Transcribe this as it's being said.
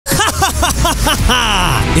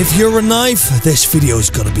If you're a knife, this video is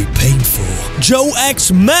gonna be painful. Joe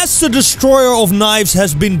X, master destroyer of knives,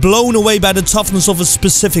 has been blown away by the toughness of a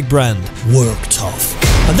specific brand, Work Tuff.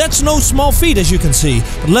 And that's no small feat, as you can see,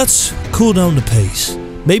 but let's cool down the pace.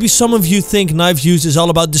 Maybe some of you think knife use is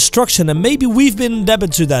all about destruction, and maybe we've been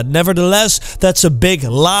indebted to that. Nevertheless, that's a big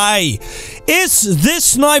lie. Is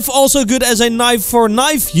this knife also good as a knife for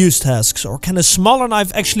knife use tasks, or can a smaller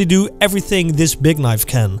knife actually do everything this big knife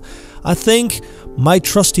can? I think my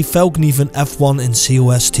trusty Falknieven F1 in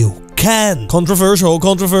COS steel can. Controversial,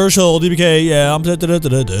 DBK, yeah.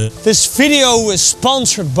 This video is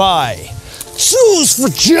sponsored by Tools for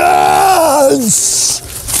Gents!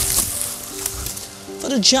 For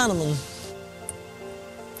the gentleman.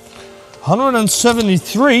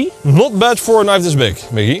 173. Not bad for a knife this big,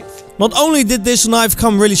 Mikkie. Not only did this knife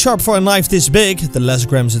come really sharp for a knife this big, the less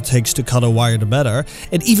grams it takes to cut a wire the better,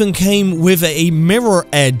 it even came with a mirror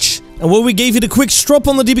edge. And when we gave it a quick strop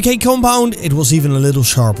on the DBK compound, it was even a little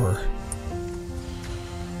sharper.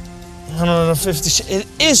 150. It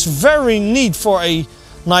is very neat for a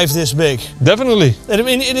knife this big. Definitely. I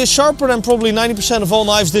mean, it is sharper than probably 90% of all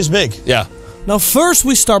knives this big. Yeah. Now first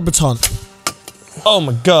we start baton. Oh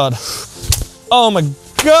my god. Oh my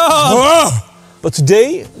god! But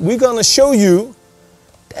today we're gonna show you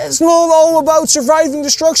that it's not all about surviving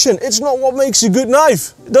destruction. It's not what makes a good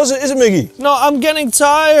knife. Is it, Mikkie? No, I'm getting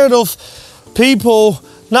tired of people...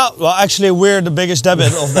 Now, well, actually we're the biggest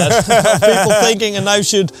debit of that. People thinking a knife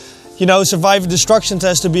should, you know, survive a destruction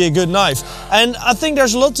test to be a good knife. And I think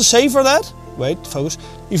there's a lot to say for that. Wait, focus.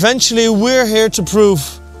 Eventually we're here to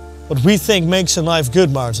prove what we think makes a knife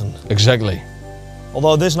good, Martin. Exactly.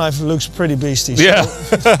 Although this knife looks pretty beastie. So yeah.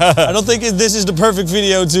 I don't think this is the perfect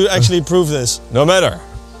video to actually prove this. No matter.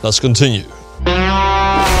 Let's continue.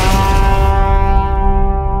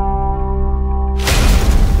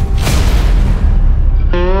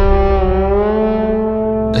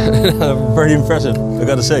 Very impressive, I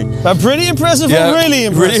gotta say. But pretty impressive, yeah, or really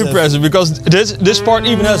impressive? Really impressive, because this part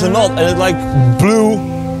even has a knot and it like blew,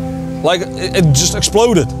 like it just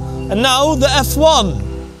exploded. And now the F1.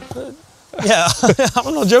 Yeah,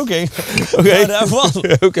 I'm not joking. Okay. The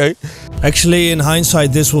F1. Okay. Actually, in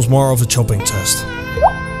hindsight, this was more of a chopping test.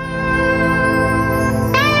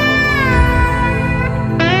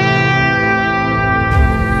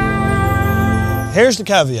 Here's the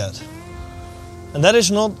caveat. And that is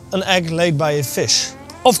not an egg laid by a fish.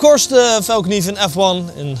 Of course, the Falknieven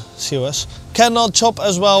F1 in COS cannot chop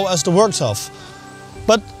as well as the Work Tuff.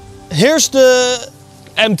 But here's the...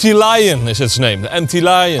 Empty Lion is its name, the Empty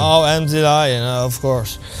Lion. Oh, Empty Lion, of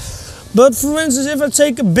course. But for instance, if I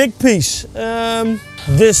take a big piece,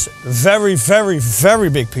 this very, very, very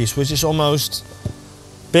big piece, which is almost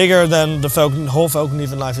bigger than the whole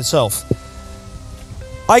Falknieven knife itself,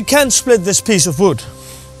 I can split this piece of wood.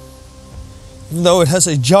 Even though it has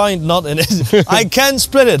a giant knot in it, I can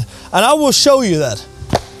split it, and I will show you that.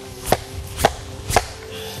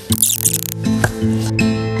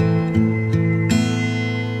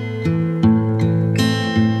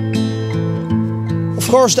 Of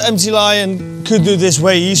course, the Empty Lion could do this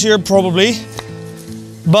way easier, probably,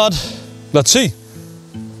 but... Let's see.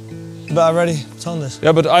 But I already baton this.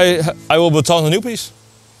 Yeah, but I will baton a new piece.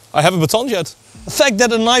 I haven't batoned yet. The fact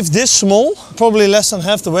that a knife this small, probably less than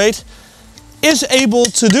half the weight, is able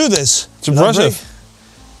to do this. It's impressive.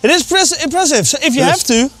 It is impressive. So if you have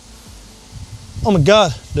to... Oh my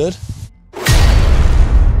god, dude.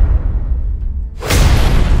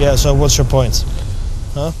 Yeah, so what's your point?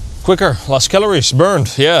 Huh? Quicker, less calories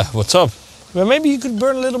burned. Yeah, what's up? Well, maybe you could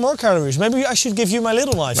burn a little more calories. Maybe I should give you my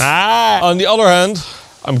little knife. On the other hand,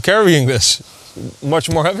 I'm carrying this. Much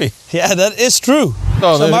more heavy. Yeah, that is true.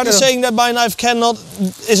 No, so Martin saying that my knife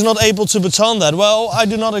is not able to baton that. Well, I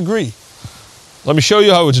do not agree. Let me show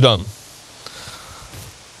you how it's done.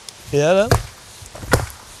 Yeah, then.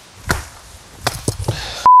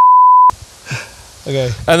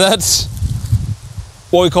 Okay. And that's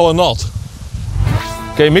what we call a knot.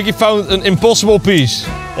 Okay, Mikkie found an impossible piece.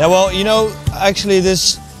 Yeah, well, you know, actually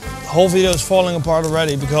this whole video is falling apart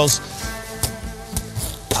already because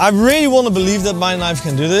I really want to believe that my knife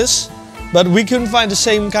can do this, but we couldn't find the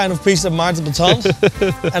same kind of piece that Martin batoned.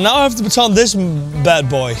 And now I have to baton this bad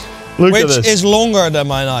boy, which is longer than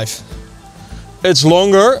my knife. It's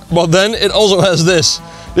longer, but then it also has this.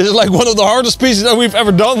 This is like one of the hardest pieces that we've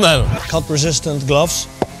ever done then. Cut resistant gloves.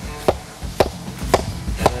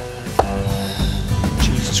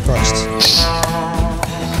 Jesus Christ.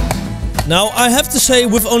 Now I have to say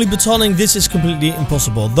with only batoning this is completely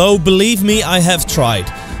impossible. Though believe me, I have tried.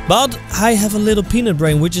 But I have a little peanut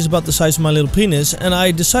brain, which is about the size of my little penis, and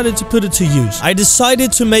I decided to put it to use. I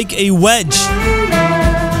decided to make a wedge.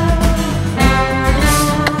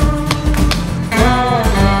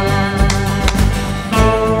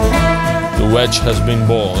 The wedge has been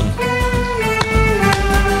born.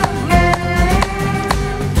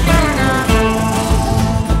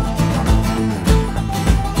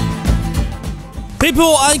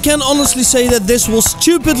 People, I can honestly say that this was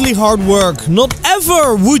stupidly hard work. Not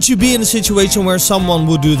ever would you be in a situation where someone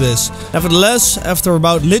would do this. Nevertheless, after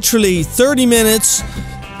about literally 30 minutes,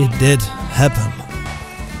 it did happen.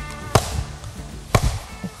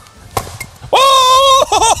 Oh!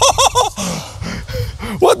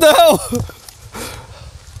 What the hell?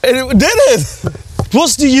 It did it! It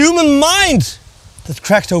was the human mind that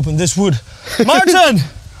cracked open this wood. Martin!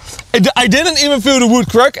 I didn't even feel the wood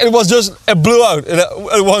crack, it was just, it blew out in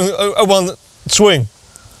one swing.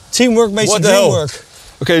 Teamwork makes the dream work.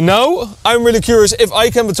 Okay, now I'm really curious if I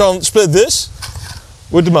can split this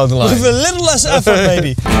with the mountain lion. With a little less effort,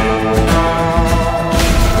 maybe.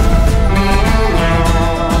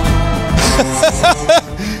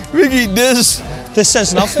 Mikkie, this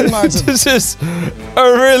says nothing, Martin. This is a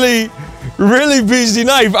really, really beastly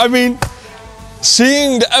knife. I mean,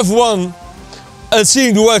 seeing the F1 and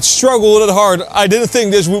seeing the wedge struggle that hard, I didn't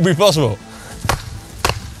think this would be possible.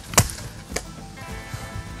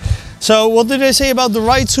 So, what did they say about the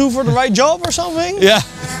right tool for the right job or something? Yeah.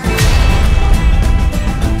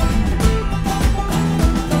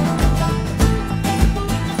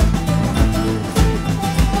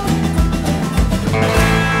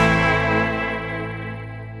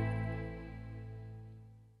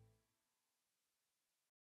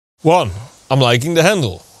 One, I'm liking the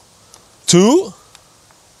handle. Two,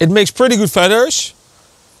 it makes pretty good feathers.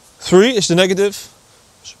 Three is the negative.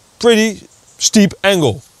 Pretty steep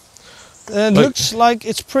angle. It looks like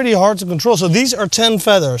it's pretty hard to control. So these are 10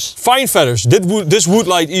 feathers. Fine feathers. This would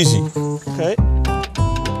light easy. Okay.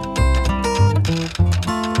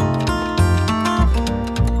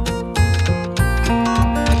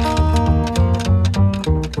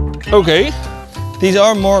 Okay. These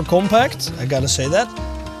are more compact, I gotta say that.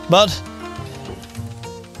 But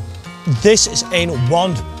this is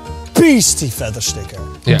one beastie feather sticker.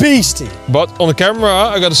 Yeah. Beastie. But on the camera,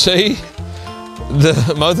 I gotta say, the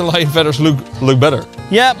mountain lion feathers look better.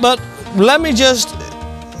 Yeah, but let me just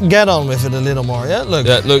get on with it a little more. Yeah, look.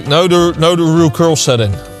 Yeah, look. Now the real curl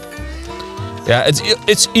setting. Yeah,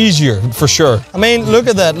 it's easier for sure. I mean, look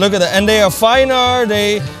at that. Look at that, and they are finer.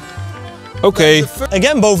 They. Okay.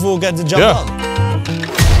 Again, both will get the job done.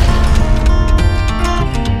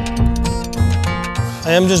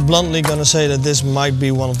 I am just bluntly gonna say that this might be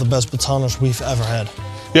one of the best batoners we've ever had.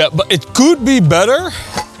 Yeah, but it could be better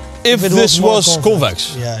if this was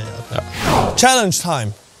convex. Yeah. Challenge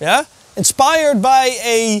time, yeah? Inspired by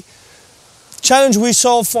a challenge we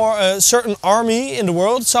saw for a certain army in the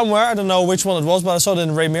world somewhere. I don't know which one it was, but I saw it in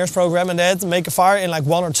the Ray Mears program, and they had to make a fire in like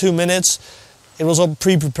 1 or 2 minutes. It was all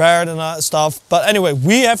pre-prepared and stuff. But anyway,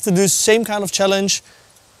 we have to do the same kind of challenge,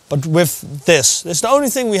 but with this. This is the only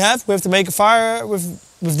thing we have. We have to make a fire with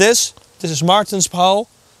this. This is Martin's pile,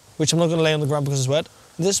 which I'm not gonna lay on the ground because it's wet.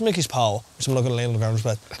 This is Mickie's pile, which I'm not gonna lay on the ground because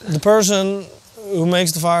it's wet. The person who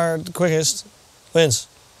makes the fire the quickest wins.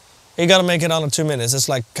 You gotta make it under 2 minutes. It's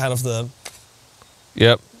like kind of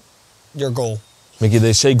your goal. Mikkie,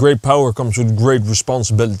 they say great power comes with great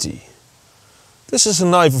responsibility. This is a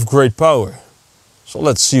knife of great power. So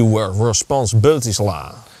let's see where responsibilities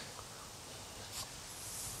lie.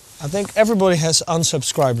 I think everybody has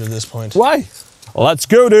unsubscribed at this point. Why? Let's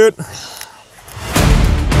go, dude.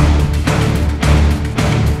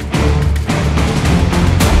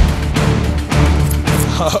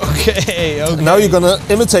 Okay. Now you're gonna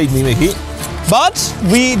imitate me, Mikkie. But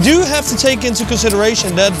we do have to take into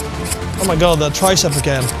consideration that, oh my god, that tricep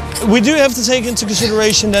again. We do have to take into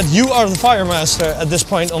consideration that you are the fire master at this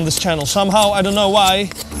point on this channel. Somehow, I don't know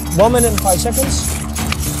why. 1 minute and 5 seconds.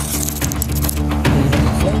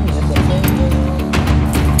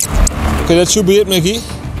 Okay, that should be it, Mikkie.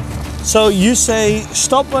 So you say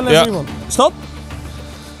stop whenever you want. Stop.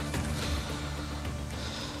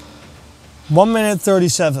 1 minute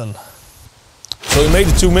 37. So you made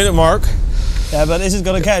the 2 minute mark. Yeah, but is it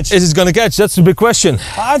gonna catch? Is it gonna catch? That's the big question.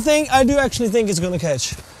 I do actually think it's gonna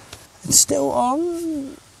catch. It's still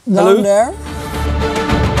on down there.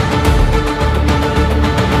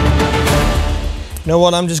 You know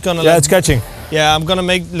what? I'm just gonna. Yeah, it's catching. Yeah, I'm gonna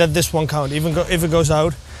let this one count, even if it goes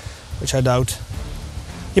out, which I doubt.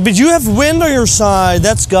 Yeah, but you have wind on your side.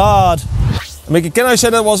 That's God. Mikkie, can I say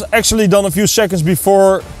that was actually done a few seconds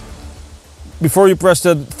before before you press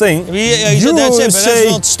that thing, Yeah, you said that's it, but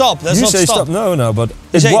that's not stop. That's you not say stop. No, but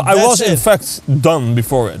I was in fact done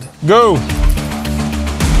before it. Go.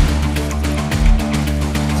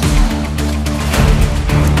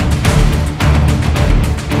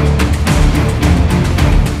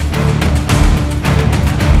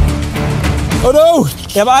 Oh no!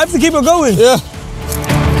 Yeah, but I have to keep on going. Yeah.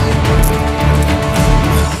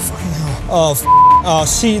 Oh,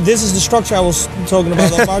 see, this is the structure I was talking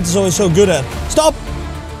about that Maarten's always so good at. Stop!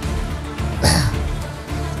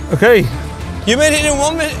 Okay. You made it in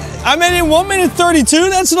 1 minute. I made it in 1 minute 32.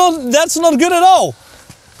 That's not good at all.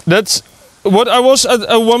 That's what I was at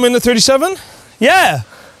 1 minute 37. Yeah.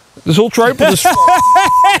 This whole tripod is.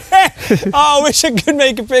 I wish I could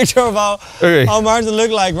make a picture of how Maarten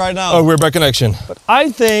looked like right now. Oh, we're back in action. But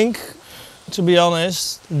I think, to be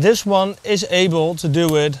honest, this one is able to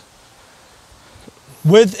do it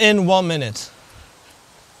within 1 minute.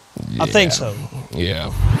 Yeah. I think so.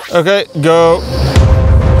 Yeah. Okay, go.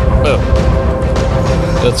 Oh.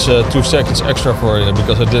 That's 2 seconds extra for you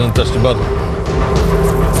because I didn't touch the button.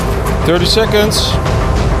 30 seconds.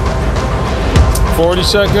 40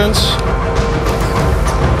 seconds.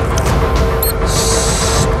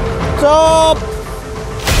 Stop!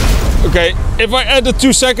 Okay, if I add the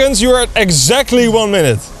 2 seconds, you're at exactly 1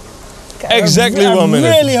 minute. Okay, Exactly 1 minute.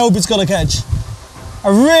 I really hope it's gonna catch. I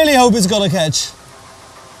really hope it's gonna catch.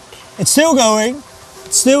 It's still going.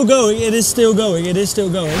 It's still going. It is still going. It is still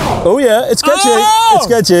going. Oh yeah, it's catching. Oh! It's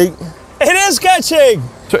catching. It is catching.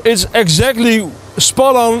 So it's exactly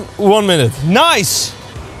spot on 1 minute. Nice.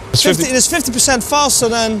 It's 50, it is 50% faster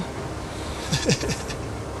than.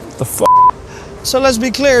 The f. So let's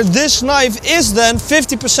be clear. This knife is then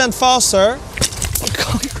 50% faster.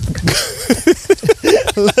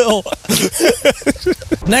 Little.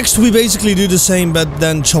 Next, we basically do the same, but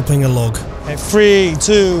then chopping a log. Okay, 3,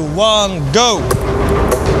 2, 1, go.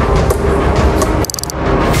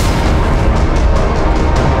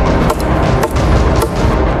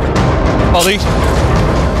 Ollie.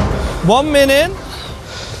 1 minute.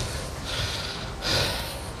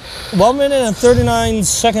 1 minute and 39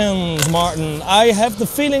 seconds, Maarten. I have the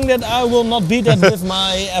feeling that I will not beat that with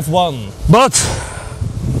my F1. But.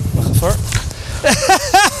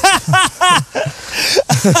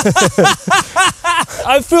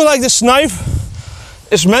 I feel like this knife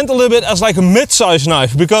is meant a little bit as like a mid-sized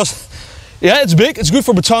knife because, yeah, it's big, it's good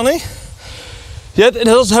for botany, yet it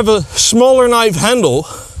does have a smaller knife handle,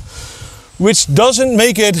 which doesn't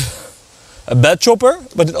make it a bad chopper,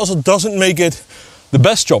 but it also doesn't make it the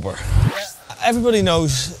best chopper. Everybody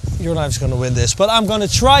knows your knife's gonna win this, but I'm gonna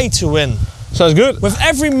try to win. Sounds good. With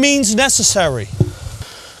every means necessary.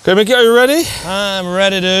 Okay, Mikkie, are you ready? I'm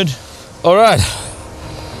ready, dude. All right.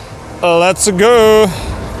 Let's go.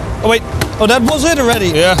 Oh wait, oh that was it already?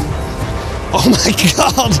 Yeah. Oh my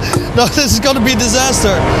god, no, this is gonna be a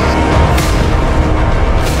disaster.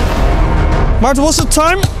 Maarten, what's the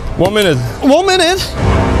time? 1 minute. 1 minute?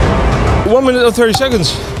 1 minute and 30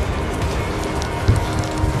 seconds.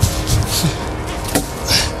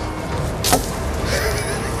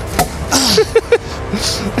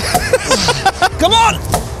 Come on!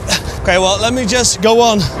 Okay, well, let me just go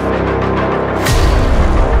on.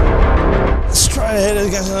 Let's try to hit it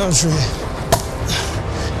against another tree.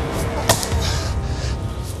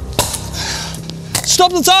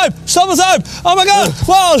 Stop the time! Stop the time! Oh my god!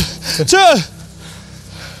 1, 2.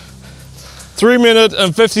 3 minutes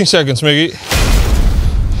and 15 seconds, Mikkie.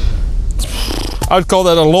 I'd call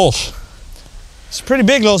that a loss. It's a pretty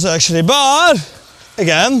big loss actually, but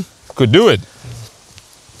again. Could do it.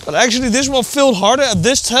 But actually this one felt harder at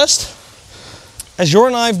this test as your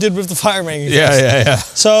knife did with the fire making test. Yeah.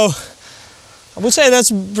 So I would say that's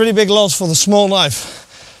a pretty big loss for the small knife.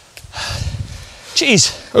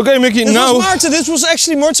 Jeez. Okay, Mikkie, now. Maarten, this was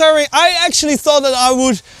actually more tiring. I actually thought that I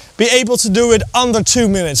would be able to do it under 2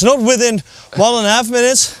 minutes. Not within 1.5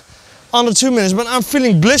 minutes, under 2 minutes. But I'm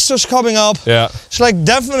feeling blisters coming up. Yeah. It's like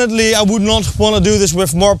definitely I would not want to do this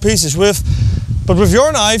with more pieces. But with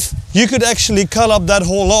your knife, you could actually cut up that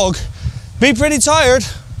whole log. Be pretty tired,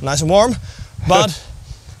 nice and warm, but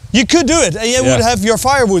you could do it and you would have your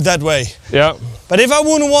firewood that way. Yeah. But if I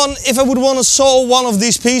would want to saw one of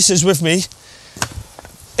these pieces with me,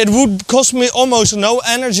 it would cost me almost no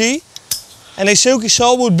energy. And a silky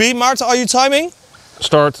saw would be, Maarten, are you timing?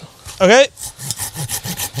 Start. Okay.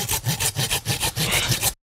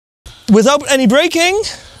 Without any braking?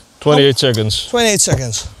 28 seconds. 28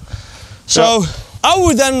 seconds. So I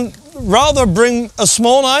would then rather bring a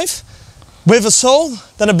small knife with a saw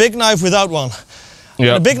than a big knife without one.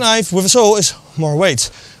 Yeah. A big knife with a saw is more weight.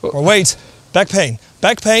 More weight, back pain,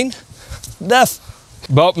 death.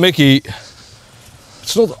 But Mikkie,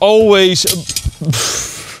 It's not always...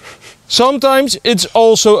 Sometimes it's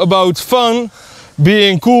also about fun,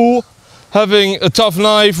 being cool, having a tough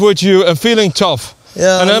knife with you and feeling tough.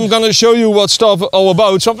 Yeah. And I'm gonna show you what stuff all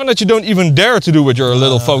about, something that you don't even dare to do with your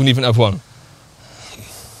little phone, even F1.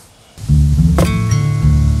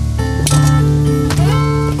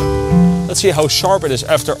 Let's see how sharp it is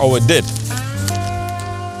after all it did.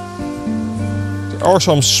 There are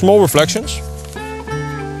some small reflections.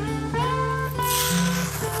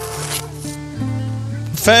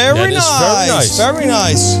 Very nice. Very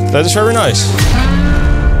nice. That is very nice.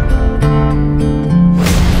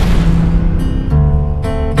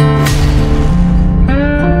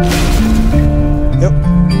 Yep.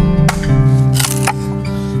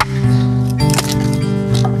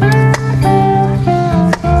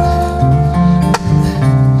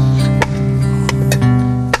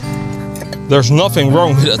 There's nothing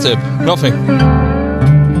wrong with that tip. Nothing.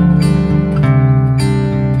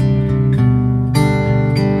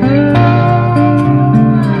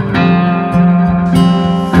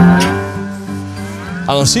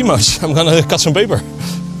 I don't see much. I'm gonna cut some paper.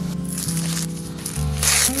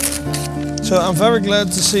 So I'm very glad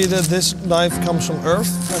to see that this knife comes from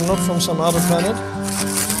Earth and not from some other planet.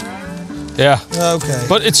 Yeah. Okay.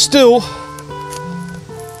 But it's still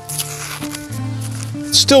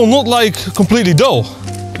not like completely dull.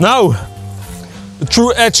 Now, the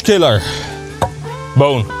true edge killer.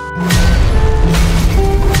 Bone.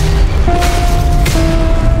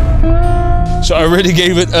 So I really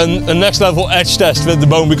gave it a next level edge test with the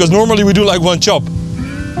bone, because normally we do like one chop.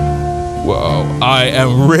 Wow, I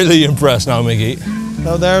am really impressed now, Mikkie.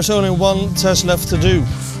 Now there's only one test left to do.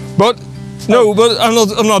 But no, but I'm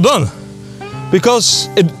not done, because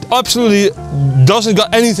it absolutely doesn't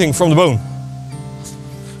got anything from the bone.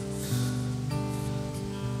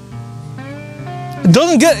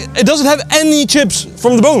 It doesn't have any chips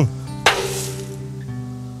from the bone.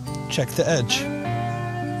 Check the edge.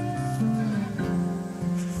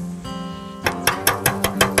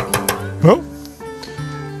 Well,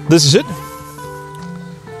 this is it.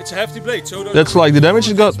 It's a hefty blade, so That's like the damage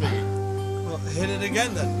it got. Well, hit it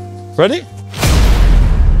again then. Ready?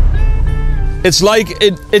 It's like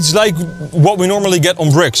what we normally get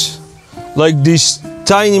on bricks, like these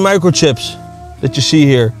tiny microchips that you see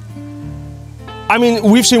here. I mean,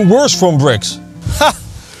 we've seen worse from bricks. Ha!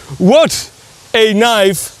 What a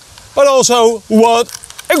knife, but also what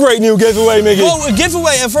a great new giveaway, Mikkie. Oh, a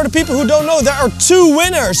giveaway, and for the people who don't know, there are 2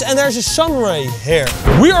 winners, and there's a sunray here.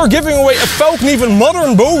 We are giving away a Falkneven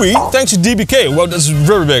Modern Bowie, thanks to DBK. Wow, that's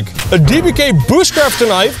very big. A DBK Bushcraft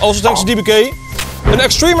knife, also thanks to DBK. An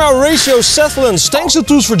Extrema Ratio Sethlins, thanks to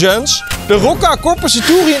Tools for Gents. The Rocca Corpus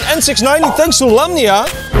Centurion N690, thanks to Lamnia.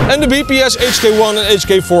 And the BPS HK1 and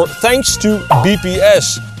HK4, thanks to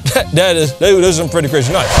BPS. Those are some pretty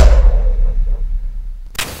crazy knives.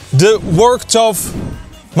 The Work Tuff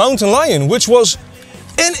Mountain Lion, which was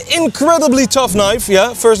an incredibly tough knife,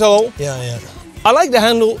 yeah, first of all. Yeah. I like the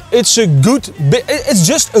handle, it's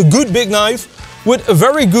just a good big knife with a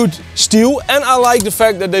very good steel, and I like the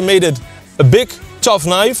fact that they made it a big, tough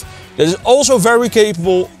knife that is also very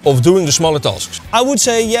capable of doing the smaller tasks. I would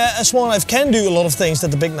say, yeah, a small knife can do a lot of things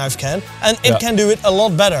that the big knife can, and it can do it a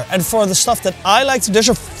lot better. And for the stuff that I like to do,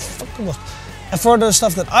 and for the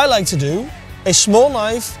stuff that I like to do, a small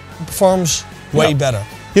knife performs way better.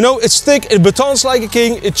 You know, it's thick, it batons like a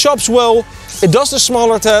king, it chops well, it does the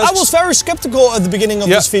smaller tasks. I was very skeptical at the beginning of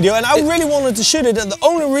this video, and I really wanted to shoot it, and the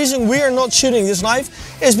only reason we are not shooting this knife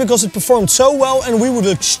is because it performed so well, and we would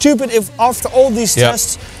look stupid if after all these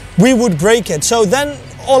tests we would break it. So then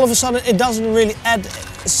all of a sudden it doesn't really add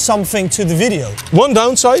something to the video. One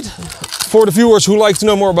downside, for the viewers who like to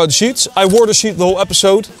know more about the sheets, I wore the sheet the whole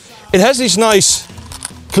episode. It has these nice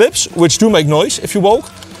clips, which do make noise if you walk,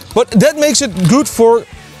 but that makes it good for,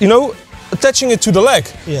 you know, attaching it to the leg.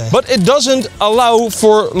 Yeah. But it doesn't allow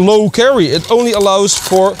for low carry. It only allows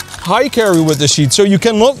for high carry with the sheet, so you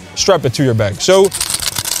cannot strap it to your back. So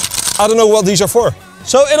I don't know what these are for.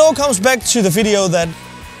 So it all comes back to the video that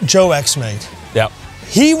Joe X made. Yeah.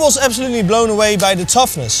 He was absolutely blown away by the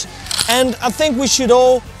toughness. And I think we should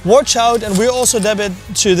all watch out, and we also debate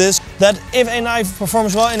to this, that if a knife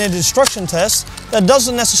performs well in a destruction test, that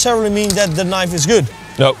doesn't necessarily mean that the knife is good.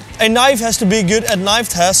 No. A knife has to be good at knife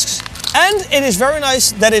tasks, and it is very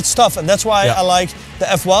nice that it's tough, and that's why I like the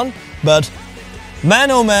F1. But man,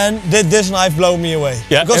 oh man, did this knife blow me away?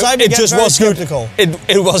 Yeah, because I became very skeptical.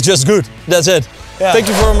 It was just good. That's it. Yeah. Thank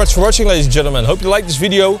you very much for watching, ladies and gentlemen. Hope you like this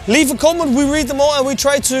video. Leave a comment, we read them all, and we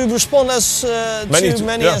try to respond as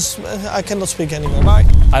many as I cannot speak anymore. Bye.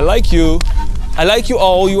 I like you. I like you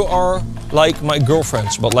all. You are like my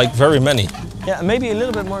girlfriends, but like very many. Yeah, maybe a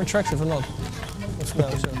little bit more attractive or not. Let's go.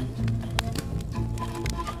 So.